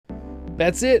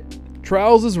That's it.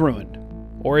 Trials is ruined.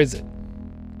 Or is it?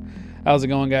 How's it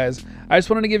going, guys? I just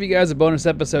wanted to give you guys a bonus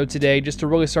episode today just to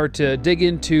really start to dig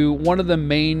into one of the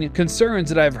main concerns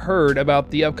that I've heard about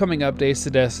the upcoming updates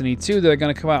to Destiny 2 that are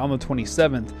going to come out on the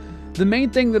 27th. The main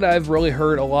thing that I've really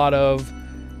heard a lot of,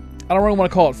 I don't really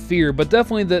want to call it fear, but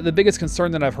definitely the biggest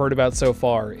concern that I've heard about so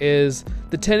far is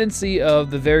the tendency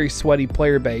of the very sweaty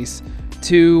player base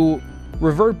to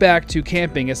revert back to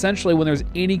camping essentially when there's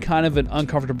any kind of an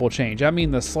uncomfortable change. I mean,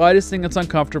 the slightest thing that's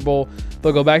uncomfortable,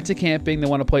 they'll go back to camping. They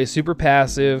want to play super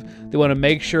passive. They want to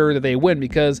make sure that they win,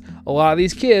 because a lot of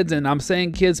these kids, and I'm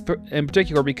saying kids in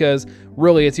particular because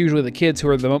really it's usually the kids who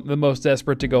are the most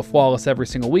desperate to go flawless every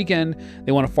single weekend.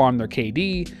 They want to farm their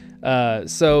KD.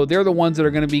 So they're the ones that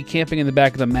are going to be camping in the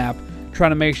back of the map,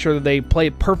 trying to make sure that they play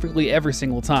perfectly every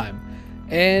single time.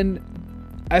 And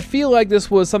I feel like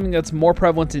this was something that's more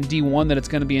prevalent in D1 than it's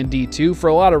going to be in D2 for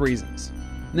a lot of reasons.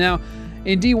 Now,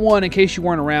 in D1, in case you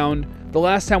weren't around, the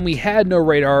last time we had no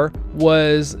radar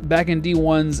was back in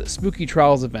D1's Spooky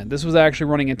Trials event. This was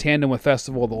actually running in tandem with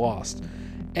Festival of the Lost.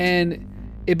 And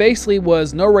it basically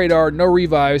was no radar, no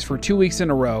revives for 2 weeks in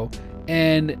a row.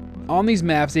 And on these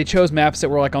maps, they chose maps that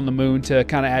were like on the moon to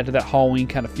kind of add to that Halloween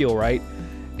kind of feel, right?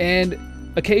 And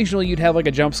occasionally you'd have like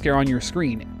a jump scare on your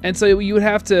screen. And so you would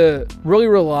have to really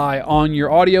rely on your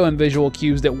audio and visual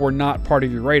cues that were not part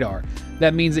of your radar.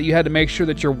 That means that you had to make sure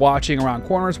that you're watching around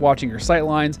corners, watching your sight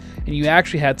lines, and you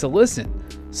actually had to listen.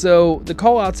 So the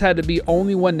callouts had to be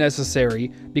only when necessary,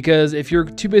 because if you're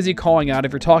too busy calling out,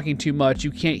 if you're talking too much,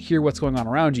 you can't hear what's going on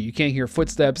around you. You can't hear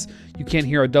footsteps, you can't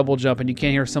hear a double jump, and you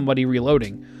can't hear somebody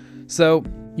reloading. So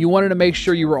you wanted to make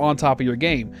sure you were on top of your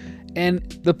game. And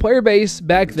the player base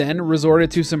back then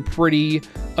resorted to some pretty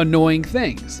annoying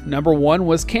things. Number one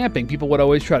was camping. People would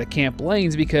always try to camp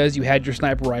lanes because you had your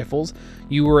sniper rifles.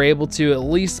 You were able to at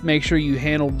least make sure you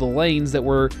handled the lanes that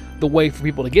were the way for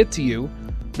people to get to you.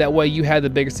 That way you had the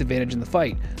biggest advantage in the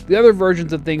fight. The other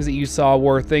versions of things that you saw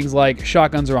were things like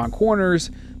shotguns around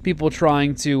corners, people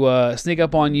trying to sneak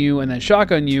up on you and then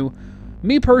shotgun you.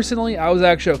 Me personally, I was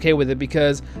actually okay with it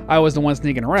because I was the one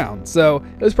sneaking around, so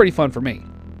it was pretty fun for me.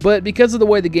 But because of the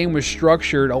way the game was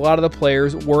structured, a lot of the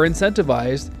players were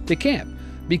incentivized to camp.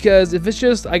 Because if it's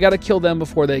just, I gotta kill them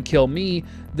before they kill me,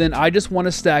 then I just want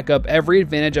to stack up every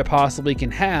advantage I possibly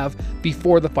can have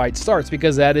before the fight starts,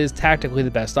 because that is tactically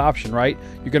the best option, right?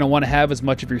 You're gonna want to have as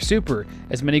much of your super,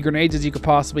 as many grenades as you could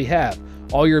possibly have.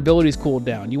 All your abilities cooled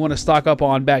down. You want to stock up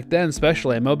on, back then,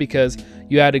 special ammo, because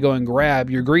you had to go and grab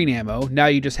your green ammo. Now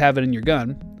you just have it in your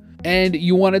gun. And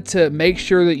you wanted to make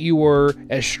sure that you were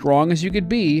as strong as you could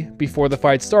be before the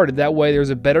fight started. That way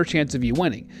there's a better chance of you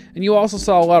winning. And you also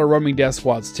saw a lot of roaming death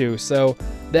squads too, so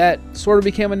that sort of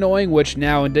became annoying, which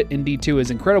now in D2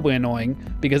 is incredibly annoying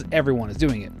because everyone is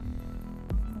doing it.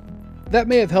 That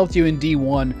may have helped you in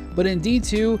D1, but in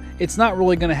D2, it's not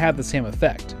really going to have the same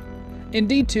effect. In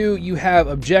D2, you have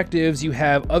objectives, you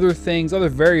have other things, other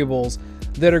variables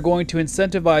that are going to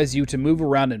incentivize you to move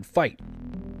around and fight.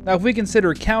 Now, if we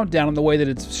consider Countdown in the way that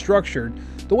it's structured,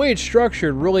 the way it's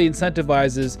structured really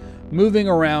incentivizes moving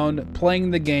around,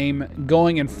 playing the game,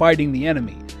 going and fighting the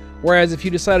enemy. Whereas if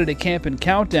you decided to camp in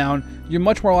Countdown, you're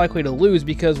much more likely to lose,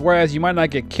 because whereas you might not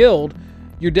get killed,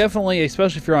 you're definitely,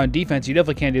 especially if you're on defense, you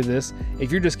definitely can't do this.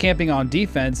 If you're just camping on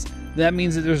defense, that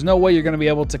means that there's no way you're going to be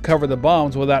able to cover the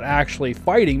bombs without actually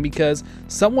fighting, because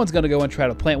someone's going to go and try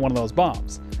to plant one of those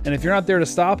bombs. And if you're not there to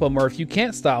stop them, or if you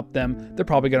can't stop them, they're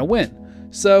probably going to win.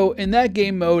 So in that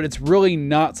game mode, it's really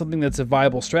not something that's a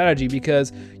viable strategy,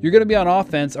 because you're going to be on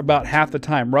offense about half the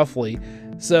time, roughly.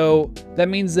 So that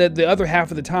means that the other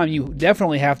half of the time, you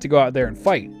definitely have to go out there and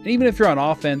fight. And even if you're on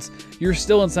offense, you're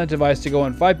still incentivized to go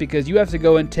and fight, because you have to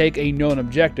go and take a known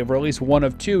objective, or at least one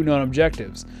of two known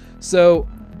objectives. So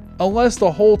unless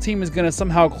the whole team is going to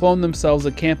somehow clone themselves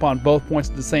to camp on both points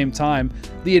at the same time,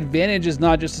 the advantage is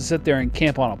not just to sit there and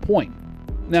camp on a point.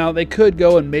 Now, they could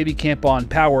go and maybe camp on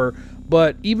power,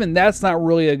 but even that's not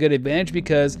really a good advantage,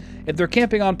 because if they're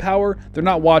camping on power, they're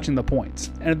not watching the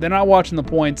points. And if they're not watching the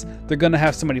points, they're going to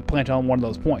have somebody plant on one of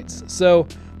those points. So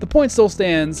the point still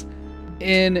stands.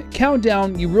 In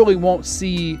Countdown, you really won't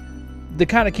see the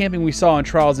kind of camping we saw in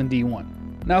Trials in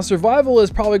D1. Now, Survival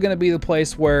is probably going to be the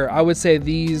place where I would say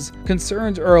these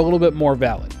concerns are a little bit more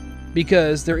valid,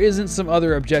 because there isn't some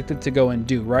other objective to go and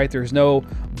do, right? There's no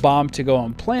bomb to go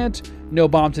and plant, no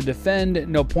bomb to defend,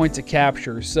 no point to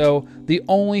capture. So the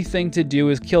only thing to do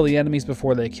is kill the enemies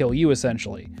before they kill you,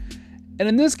 essentially. And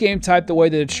in this game type, the way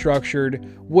that it's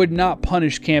structured would not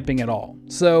punish camping at all.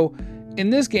 So in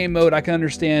this game mode, I can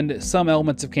understand some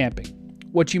elements of camping.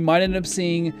 What you might end up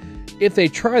seeing if they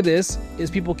try this is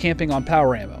people camping on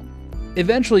power ammo.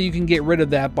 Eventually, you can get rid of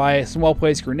that by some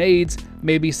well-placed grenades,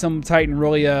 maybe some Titan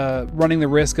really running the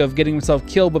risk of getting himself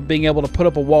killed but being able to put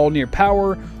up a wall near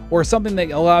power, or something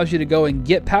that allows you to go and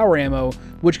get power ammo,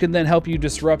 which can then help you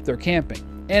disrupt their camping.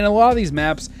 And in a lot of these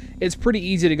maps, it's pretty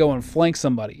easy to go and flank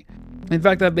somebody. In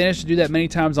fact, I've managed to do that many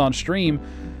times on stream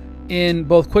in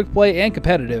both quick play and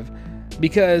competitive,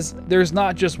 because there's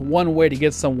not just one way to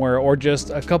get somewhere or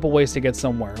just a couple ways to get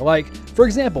somewhere. Like, for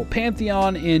example,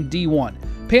 Pantheon in D1.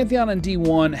 Pantheon in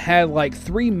D1 had like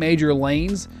 3 major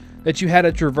lanes that you had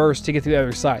to traverse to get to the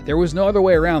other side. There was no other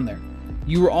way around there.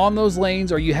 You were on those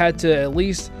lanes, or you had to at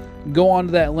least go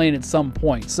onto that lane at some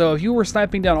point. So if you were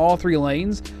sniping down all 3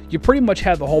 lanes, you pretty much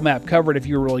had the whole map covered if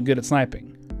you were really good at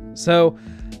sniping. So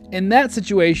in that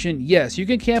situation, yes, you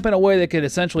can camp in a way that could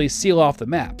essentially seal off the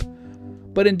map.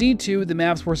 But in D2, the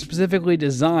maps were specifically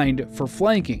designed for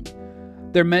flanking.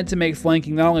 They're meant to make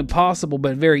flanking not only possible,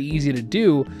 but very easy to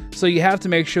do, so you have to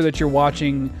make sure that you're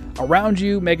watching around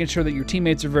you, making sure that your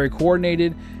teammates are very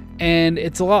coordinated, and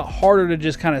it's a lot harder to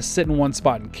just kind of sit in one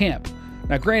spot and camp.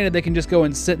 Now granted, they can just go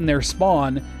and sit in their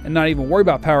spawn and not even worry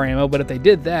about power ammo, but if they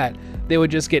did that, they would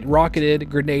just get rocketed,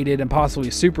 grenaded, and possibly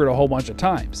supered a whole bunch of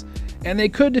times. And they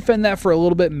could defend that for a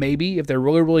little bit maybe, if they're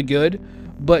really, really good,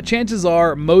 but chances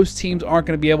are most teams aren't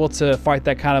going to be able to fight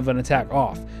that kind of an attack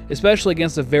off, especially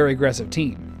against a very aggressive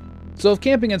team. So if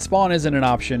camping in spawn isn't an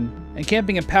option, and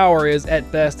camping in power is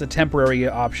at best a temporary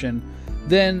option,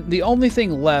 then the only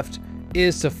thing left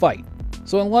is to fight.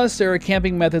 So unless there are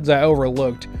camping methods I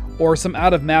overlooked, or some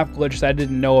out-of-map glitch that I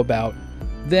didn't know about,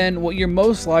 then what you're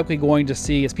most likely going to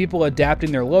see is people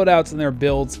adapting their loadouts and their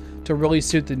builds to really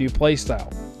suit the new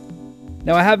playstyle.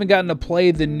 Now, I haven't gotten to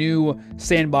play the new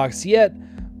sandbox yet,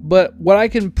 but what I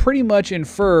can pretty much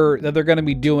infer that they're going to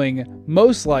be doing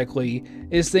most likely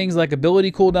is things like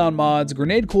ability cooldown mods,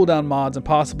 grenade cooldown mods, and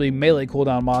possibly melee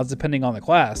cooldown mods depending on the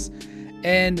class.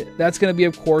 And that's going to be,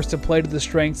 of course, to play to the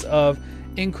strengths of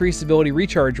increased ability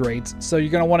recharge rates. So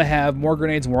you're going to want to have more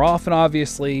grenades more often,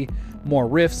 obviously, more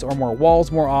rifts or more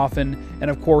walls more often, and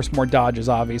of course more dodges,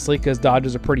 obviously, because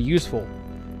dodges are pretty useful.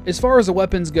 As far as the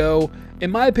weapons go, in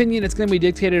my opinion, it's going to be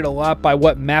dictated a lot by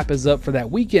what map is up for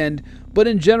that weekend, but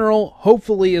in general,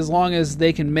 hopefully as long as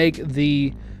they can make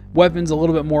the weapons a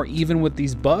little bit more even with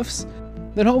these buffs,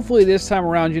 then hopefully this time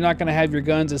around you're not going to have your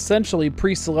guns essentially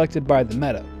pre-selected by the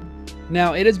meta.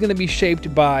 Now, it is going to be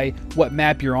shaped by what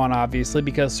map you're on, obviously,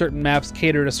 because certain maps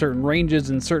cater to certain ranges,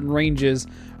 and certain ranges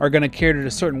are going to cater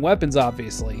to certain weapons,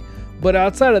 obviously. But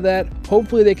outside of that,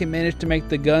 hopefully they can manage to make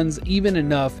the guns even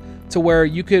enough to where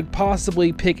you could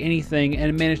possibly pick anything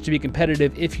and manage to be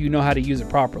competitive if you know how to use it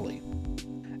properly.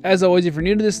 As always, if you're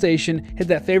new to this station, hit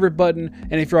that favorite button,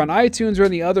 and if you're on iTunes or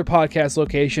any other podcast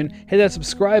location, hit that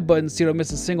subscribe button so you don't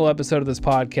miss a single episode of this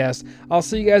podcast. I'll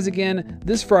see you guys again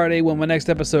this Friday when my next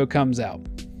episode comes out.